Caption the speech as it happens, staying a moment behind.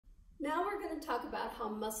Now we're going to talk about how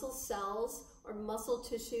muscle cells or muscle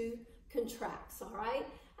tissue contracts, all right?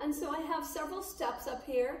 And so I have several steps up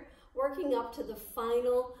here working up to the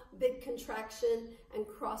final big contraction and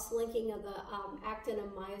cross-linking of the actin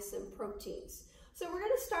and myosin proteins. So we're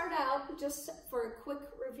going to start out just for a quick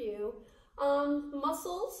review.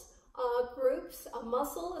 Muscles, groups, a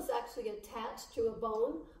muscle is actually attached to a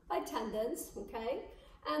bone by tendons, okay?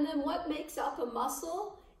 And then what makes up a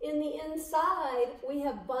muscle? In the inside, we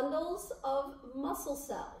have bundles of muscle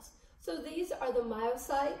cells. So these are the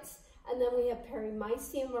myocytes, and then we have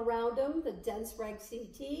perimysium around them, the dense reg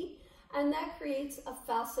CT, and that creates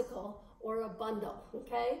a fascicle or a bundle,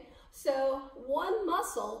 okay? So one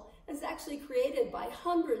muscle is actually created by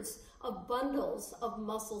hundreds of bundles of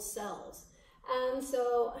muscle cells.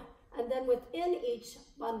 And then within each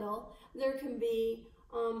bundle, there can be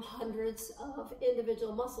hundreds of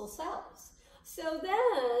individual muscle cells. So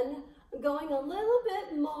then, going a little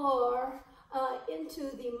bit more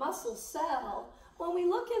into the muscle cell, when we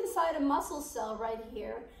look inside a muscle cell right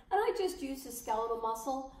here, and I just used a skeletal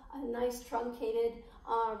muscle, a nice truncated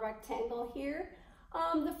rectangle here,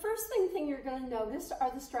 the first thing you're going to notice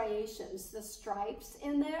are the striations, the stripes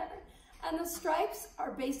in there. And the stripes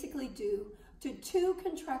are basically due to two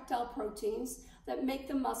contractile proteins that make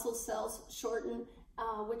the muscle cells shorten,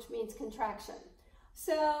 which means contraction.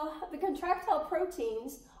 So the contractile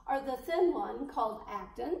proteins are the thin one called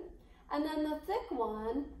actin, and then the thick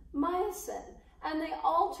one, myosin. And they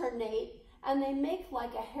alternate and they make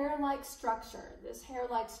like a hair-like structure. This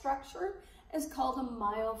hair-like structure is called a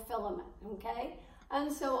myofilament, okay?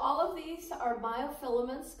 And so all of these are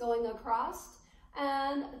myofilaments going across,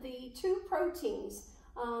 and the two proteins,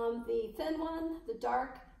 the thin one, the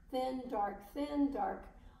dark, thin, dark, thin, dark,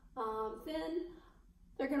 thin,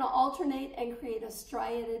 they're going to alternate and create a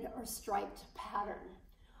striated or striped pattern.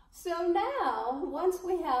 So now, once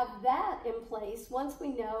we have that in place, once we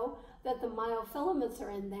know that the myofilaments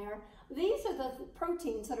are in there, these are the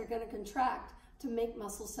proteins that are going to contract to make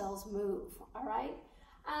muscle cells move, all right?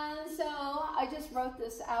 And so I just wrote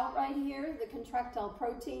this out right here. The contractile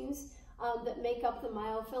proteins that make up the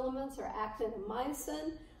myofilaments are actin and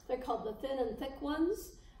myosin. They're called the thin and thick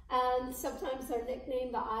ones. And sometimes they're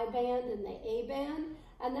nicknamed the I band and the A band.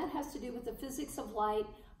 And that has to do with the physics of light,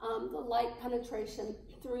 the light penetration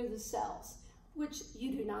through the cells, which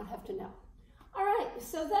you do not have to know. All right,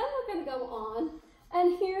 so then we're going to go on.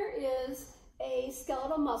 And here is a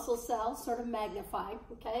skeletal muscle cell, sort of magnified,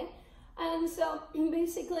 okay? And so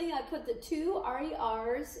basically I put the two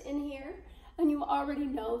RERs in here, and you already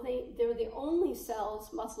know they're the only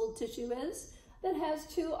cells muscle tissue is that has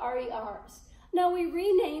two RERs. Now we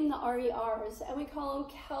rename the RERs and we call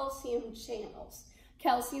them calcium channels.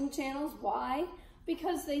 Calcium channels, why?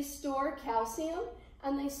 Because they store calcium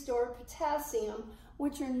and they store potassium,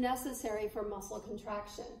 which are necessary for muscle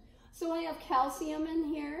contraction. So I have calcium in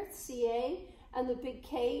here, Ca, and the big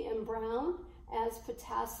K in brown as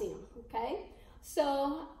potassium, okay?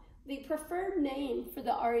 So the preferred name for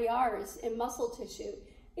the RERs in muscle tissue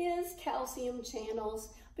is calcium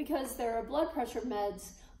channels because there are blood pressure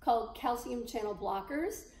meds called calcium channel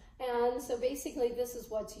blockers. And so basically this is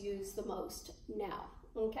what's used the most now,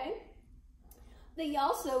 okay? They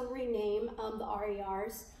also rename the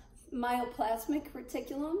RERs myoplasmic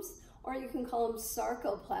reticulums, or you can call them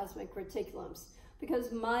sarcoplasmic reticulums,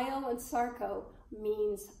 because myo and sarco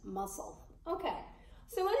means muscle. Okay,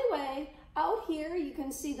 so anyway, out here you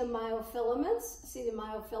can see the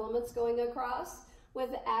myofilaments going across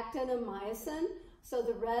with actin and myosin. So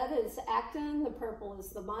the red is actin, the purple is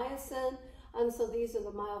the myosin, and so these are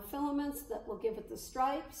the myofilaments that will give it the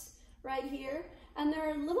stripes right here. And there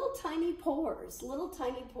are little tiny pores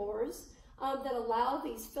that allow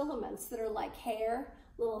these filaments that are like hair,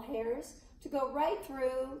 little hairs, to go right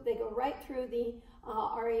through. They go right through the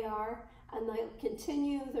RER, and they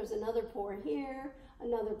continue. There's another pore here,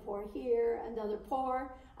 another pore here, another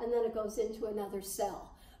pore, and then it goes into another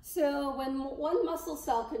cell. So when one muscle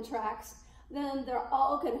cell contracts, then they're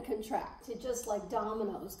all going to contract. It just like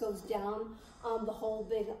dominoes goes down the whole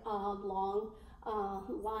big long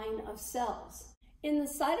line of cells. In the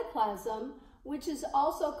cytoplasm, which is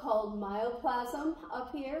also called myoplasm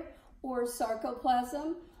up here, or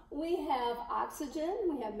sarcoplasm, we have oxygen,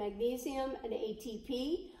 we have magnesium and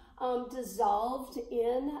ATP dissolved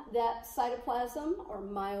in that cytoplasm or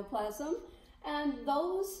myoplasm, and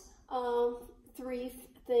those three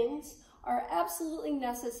things are absolutely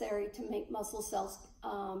necessary to make muscle cells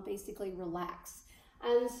basically relax.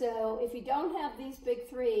 And so if you don't have these big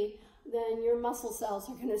three, then your muscle cells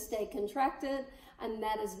are going to stay contracted, and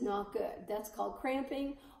that is not good. That's called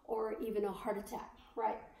cramping or even a heart attack,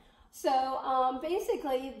 right? So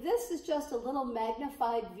basically, this is just a little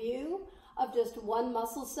magnified view of just one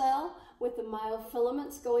muscle cell with the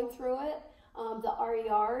myofilaments going through it. The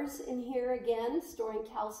RERs in here again, storing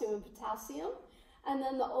calcium and potassium. And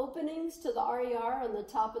then the openings to the RER on the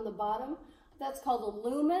top and the bottom, that's called a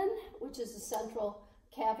lumen, which is a central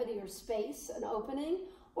cavity or space, an opening,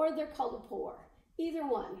 or they're called a pore, either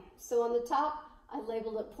one. So on the top, I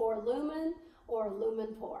labeled it pore lumen or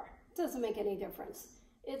lumen pore. It doesn't make any difference.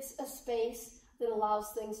 It's a space that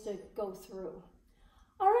allows things to go through.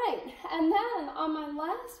 All right, and then on my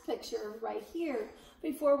last picture right here,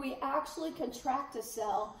 before we actually contract a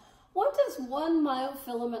cell, what does one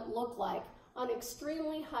myofilament look like on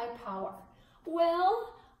extremely high power?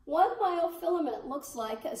 Well, one myofilament looks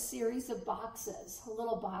like a series of boxes,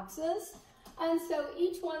 little boxes. And so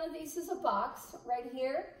each one of these is a box right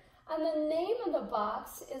here. And the name of the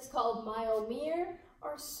box is called myomere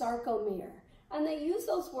or sarcomere. And they use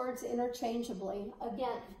those words interchangeably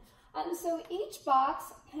again. And so each box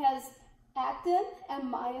has actin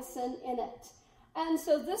and myosin in it. And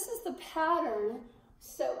so this is the pattern.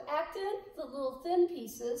 So actin, the little thin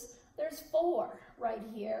pieces, there's 4 right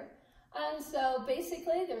here. And so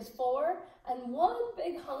basically there's 4 and one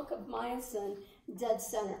big hunk of myosin dead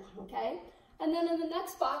center, okay? And then in the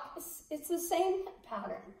next box, it's the same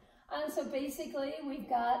pattern. And so basically we've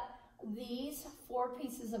got these 4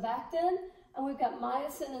 pieces of actin and we've got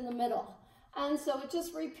myosin in the middle. And so it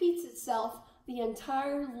just repeats itself the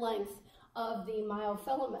entire length of the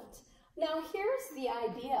myofilament. Now here's the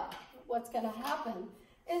idea. What's going to happen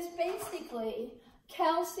is basically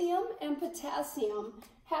calcium and potassium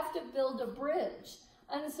have to build a bridge.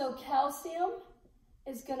 And so calcium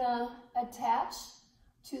is going to attach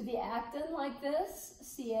to the actin like this,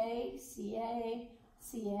 Ca, Ca,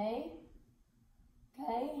 Ca.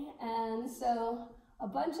 Okay, and so a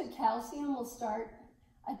bunch of calcium will start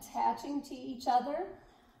attaching to each other,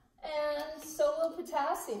 and so will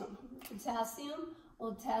potassium. Potassium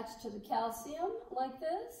will attach to the calcium like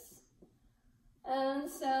this, and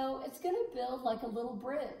so it's going to build like a little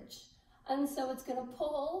bridge. And so it's going to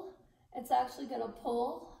pull, it's actually going to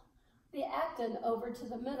pull the actin over to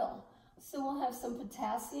the middle. So we'll have some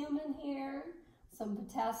potassium in here, some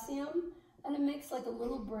potassium, and it makes like a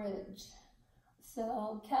little bridge.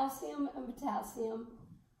 So calcium and potassium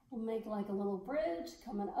will make like a little bridge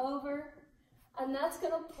coming over, and that's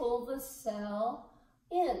going to pull the cell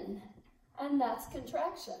in, and that's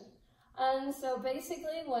contraction. And so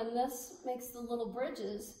basically when this makes the little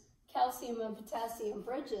bridges, calcium and potassium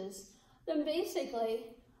bridges, then basically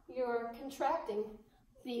you're contracting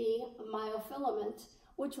the myofilament,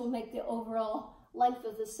 which will make the overall length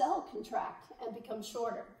of the cell contract and become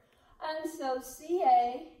shorter. And so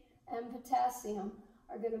Ca and potassium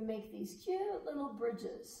are going to make these cute little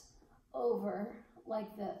bridges over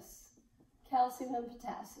like this. Calcium and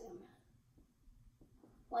potassium,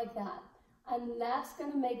 like that. And that's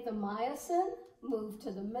going to make the myosin move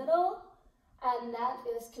to the middle, and that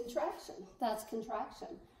is contraction. That's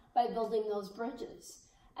contraction by building those bridges.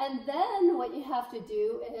 And then what you have to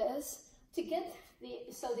do is to get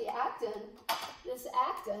the actin, this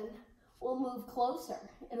actin will move closer.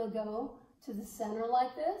 It'll go to the center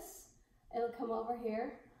like this. It'll come over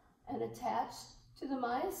here and attach to the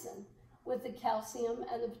myosin with the calcium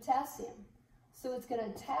and the potassium. So it's going to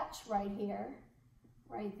attach right here,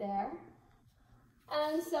 right there.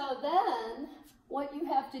 And so then what you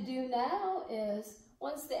have to do now is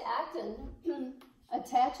once the actin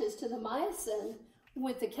attaches to the myosin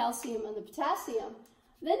with the calcium and the potassium,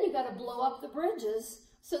 then you got to blow up the bridges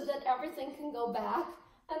so that everything can go back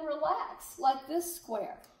and relax like this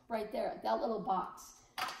square right there, that little box.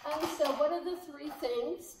 And so what are the 3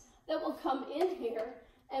 things that will come in here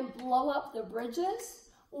and blow up the bridges?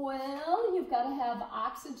 Well, you've got to have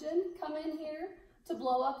oxygen come in here to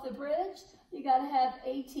blow up the bridge. You got to have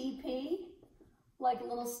ATP, like a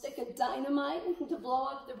little stick of dynamite to blow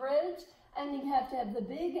up the bridge. And you have to have the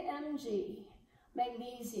big Mg,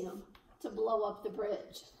 magnesium, to blow up the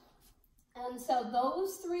bridge. And so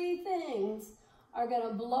those 3 things are going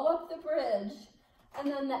to blow up the bridge. And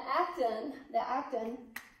then the actin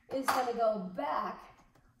is going to go back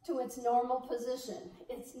to its normal position.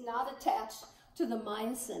 It's not attached to the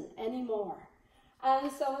myosin anymore. And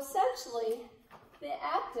so essentially, the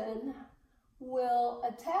actin will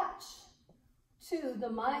attach to the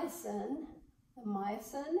myosin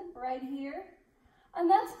right here, and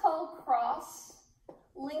that's called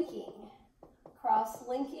cross-linking.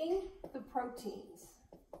 Cross-linking the proteins.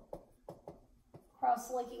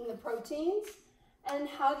 Cross-linking the proteins. And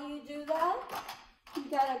how do you do that? You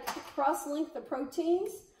got to cross-link the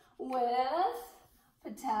proteins with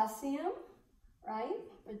potassium, right?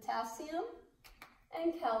 Potassium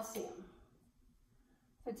and calcium.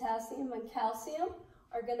 Potassium and calcium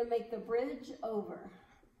are going to make the bridge over.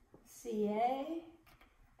 Ca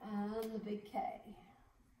and the big K.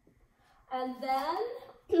 And then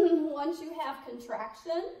once you have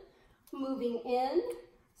contraction moving in,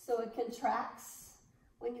 so it contracts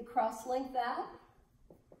when you cross-link that.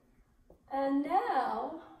 And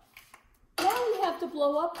now you have to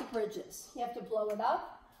blow up the bridges. You have to blow it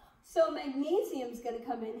up. So magnesium is going to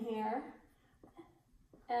come in here,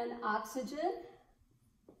 and oxygen,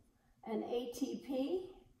 and ATP,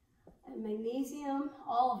 and magnesium,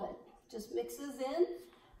 all of it just mixes in,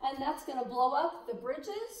 and that's going to blow up the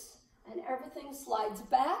bridges, and everything slides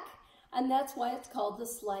back, and that's why it's called the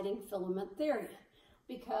sliding filament theory,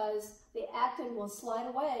 because the actin will slide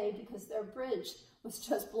away because their bridge was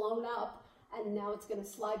just blown up, and now it's going to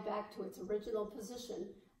slide back to its original position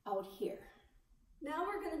out here. Now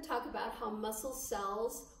we're going to talk about how muscle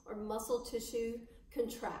cells or muscle tissue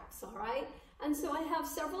contracts, all right? And so I have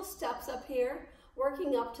several steps up here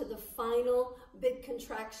working up to the final big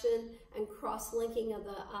contraction and cross-linking of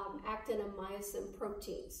the actin and myosin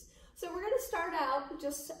proteins. So we're going to start out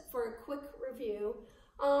just for a quick review.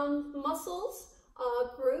 Muscles,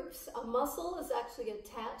 groups. A muscle is actually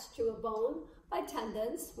attached to a bone by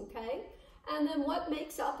tendons, okay? And then what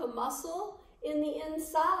makes up a muscle? In the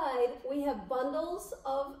inside, we have bundles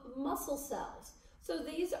of muscle cells. So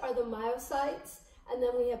these are the myocytes, and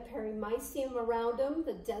then we have perimysium around them,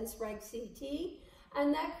 the dense reg CT,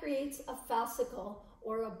 and that creates a fascicle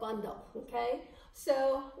or a bundle, okay?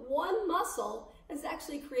 So one muscle is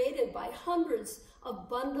actually created by hundreds of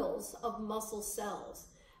bundles of muscle cells.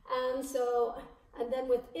 And then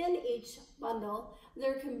within each bundle,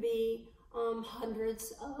 there can be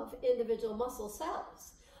hundreds of individual muscle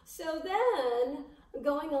cells. So then,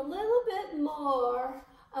 going a little bit more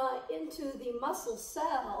into the muscle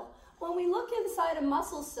cell, when we look inside a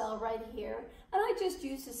muscle cell right here, and I just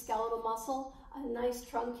used a skeletal muscle, a nice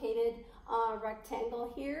truncated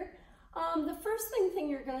rectangle here, the first thing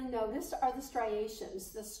you're going to notice are the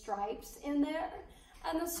striations, the stripes in there.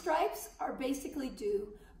 And the stripes are basically due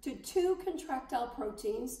to two contractile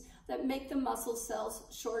proteins that make the muscle cells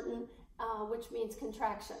shorten, which means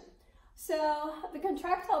contraction. So the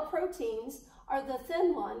contractile proteins are the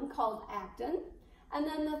thin one called actin, and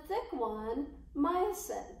then the thick one,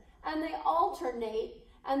 myosin. And they alternate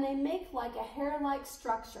and they make like a hair-like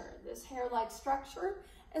structure. This hair-like structure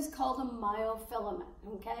is called a myofilament,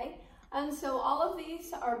 okay? And so all of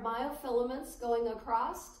these are myofilaments going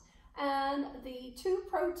across, and the two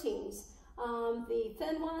proteins, the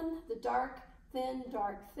thin one, the dark, thin,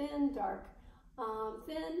 thin,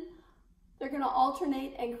 they're going to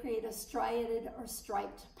alternate and create a striated or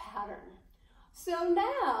striped pattern. So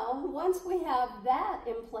now, once we have that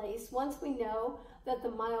in place, once we know that the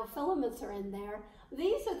myofilaments are in there,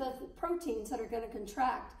 these are the proteins that are going to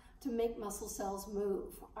contract to make muscle cells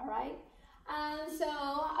move, all right? And so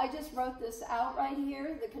I just wrote this out right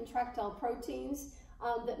here. The contractile proteins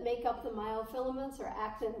that make up the myofilaments are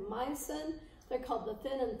actin and myosin. They're called the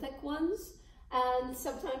thin and thick ones. And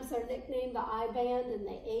sometimes they're nicknamed the I band and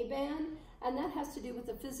the A band. And that has to do with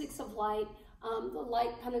the physics of light, the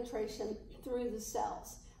light penetration through the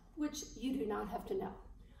cells, which you do not have to know.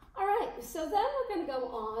 All right, so then we're going to go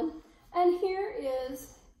on. And here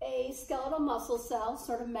is a skeletal muscle cell,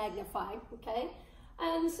 sort of magnified, okay?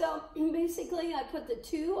 And so basically I put the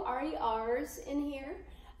two RERs in here,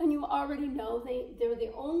 and you already know they're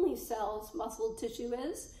the only cells muscle tissue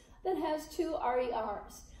is that has two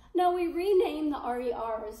RERs. Now we rename the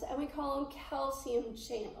RERs and we call them calcium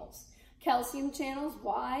channels. Calcium channels,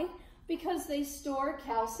 why? Because they store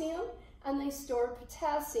calcium and they store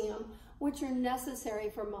potassium, which are necessary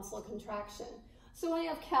for muscle contraction. So I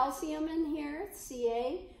have calcium in here,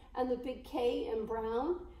 Ca, and the big K in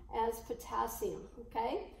brown as potassium,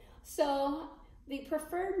 okay? So the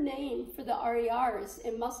preferred name for the RERs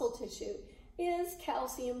in muscle tissue is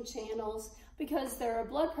calcium channels because there are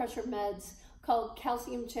blood pressure meds called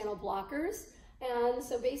calcium channel blockers. And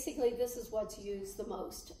so basically this is what's used the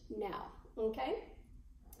most now, okay?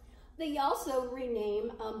 They also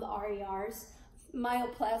rename the RERs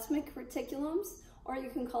myoplasmic reticulums, or you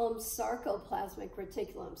can call them sarcoplasmic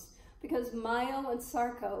reticulums, because myo and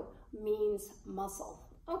sarco means muscle.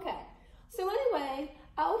 Okay, so anyway,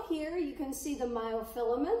 out here you can see the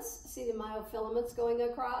myofilaments going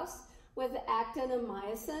across with actin and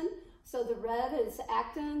myosin. So the red is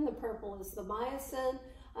actin, the purple is the myosin,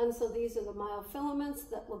 and so these are the myofilaments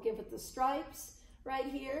that will give it the stripes right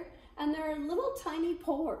here. And there are little tiny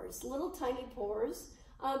pores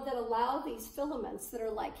that allow these filaments that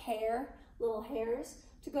are like hair, little hairs,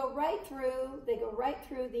 to go right through. They go right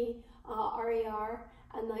through the RAR,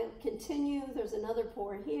 and they continue. There's another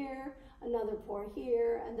pore here, another pore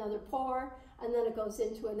here, another pore, and then it goes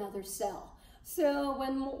into another cell. So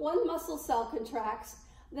when one muscle cell contracts,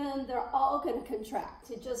 then they're all going to contract.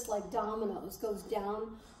 It just like dominoes goes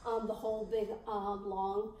down the whole big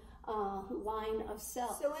long line of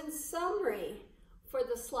cells. So in summary, for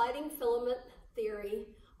the sliding filament theory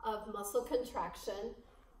of muscle contraction,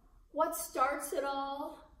 what starts it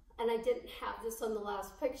all, and I didn't have this on the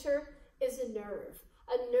last picture, is a nerve.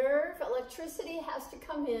 A nerve, electricity has to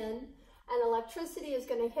come in, and electricity is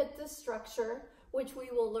going to hit this structure, which we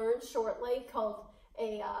will learn shortly, called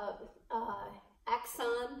a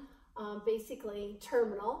axon, basically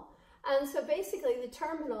terminal. And so basically the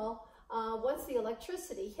terminal, once the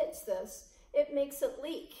electricity hits this, it makes it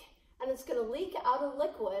leak. And it's going to leak out a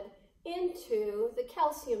liquid into the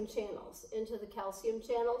calcium channels,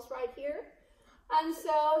 right here. And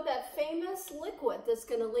so that famous liquid that's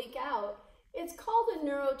going to leak out, it's called a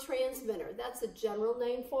neurotransmitter. That's a general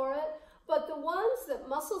name for it. But the ones that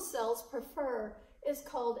muscle cells prefer is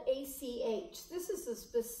called ACH. This is a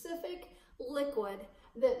specific liquid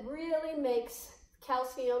that really makes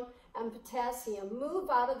calcium and potassium move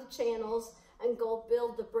out of the channels and go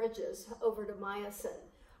build the bridges over to myosin.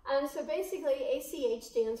 And so basically ACH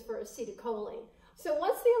stands for acetylcholine. So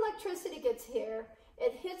once the electricity gets here,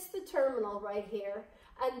 it hits the terminal right here,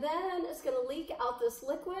 and then it's going to leak out this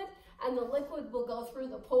liquid, and the liquid will go through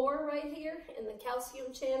the pore right here in the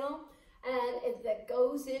calcium channel, and that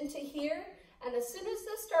goes into here. And as soon as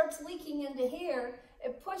this starts leaking into here,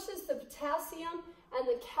 it pushes the potassium and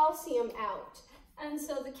the calcium out. And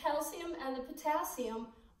so the calcium and the potassium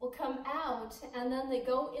will come out, and then they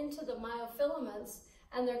go into the myofilaments,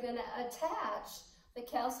 and they're going to attach. The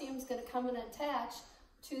calcium is going to come and attach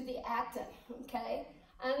to the actin, okay?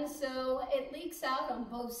 And so it leaks out on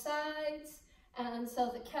both sides, and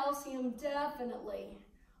so the calcium definitely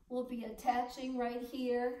will be attaching right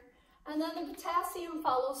here, and then the potassium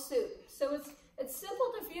follows suit. So it's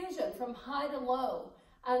simple diffusion from high to low,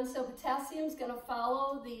 and so potassium is going to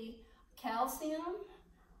follow the calcium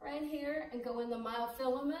right here and go in the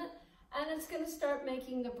myofilament, and it's going to start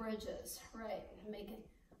making the bridges, right? Make it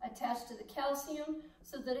attached to the calcium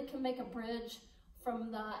so that it can make a bridge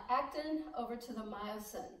from the actin over to the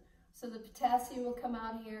myosin. So the potassium will come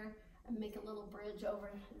out here and make a little bridge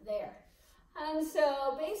over there. And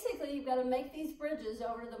so basically you've got to make these bridges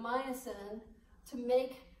over to the myosin to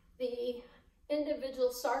make the individual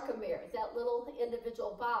sarcomere, that little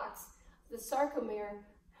individual box, the sarcomere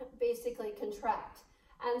basically contract.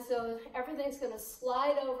 And so everything's going to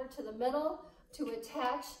slide over to the middle to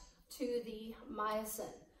attach to the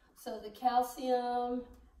myosin. So the calcium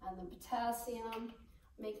and the potassium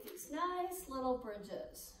make these nice little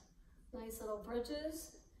bridges,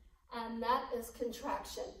 and that is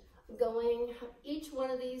contraction. Each one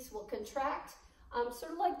of these will contract,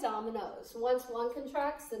 sort of like dominoes. Once one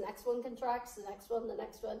contracts, the next one contracts, the next one, the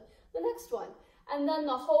next one, the next one. And then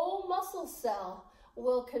the whole muscle cell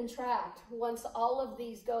will contract. Once all of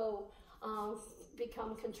these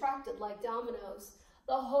become contracted like dominoes,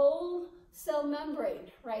 the whole cell membrane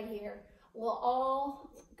right here will all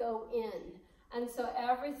go in. And so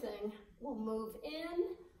everything will move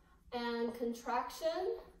in, and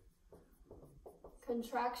contraction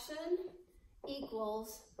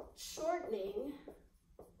equals shortening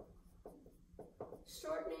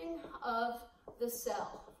of the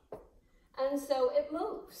cell. And so it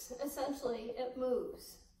moves, essentially it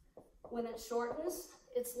moves. When it shortens,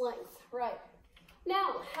 its length, right?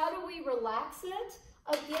 Now, how do we relax it?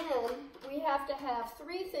 Again, we have to have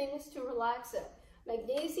three things to relax it.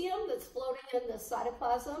 Magnesium that's floating in the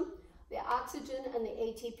cytoplasm, the oxygen, and the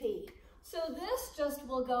ATP. So this just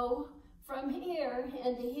will go from here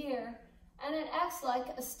into here, and it acts like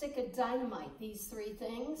a stick of dynamite. These three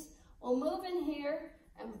things will move in here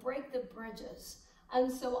and break the bridges.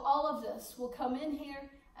 And so all of this will come in here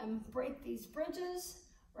and break these bridges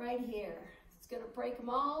right here. It's going to break them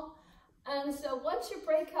all. And so once you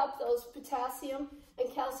break up those potassium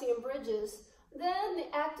and calcium bridges, then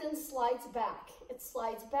the actin slides back. It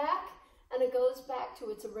slides back and it goes back to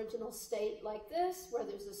its original state like this, where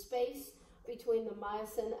there's a space between the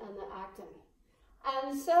myosin and the actin.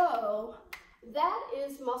 And so that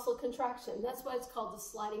is muscle contraction. That's why it's called the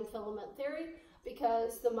sliding filament theory,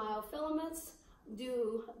 because the myofilaments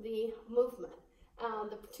do the movement.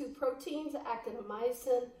 The two proteins, actin and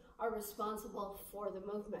myosin, are responsible for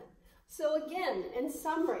the movement. So again, in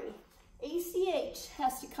summary, ACH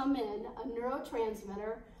has to come in, a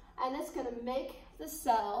neurotransmitter, and it's going to make the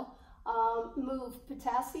cell move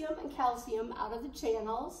potassium and calcium out of the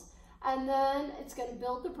channels, And then it's going to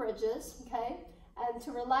build the bridges, okay? And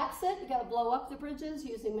to relax it, you got to blow up the bridges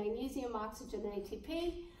using magnesium, oxygen, and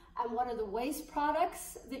ATP. And what are the waste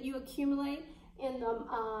products that you accumulate in the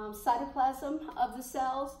cytoplasm of the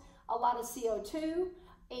cells? A lot of CO2,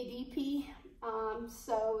 ADP,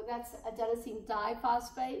 so that's adenosine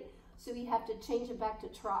diphosphate. So you have to change it back to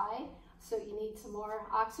tri. So you need some more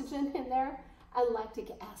oxygen in there, and lactic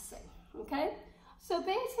acid, okay? So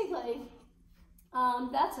basically,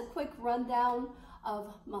 that's a quick rundown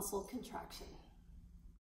of muscle contraction.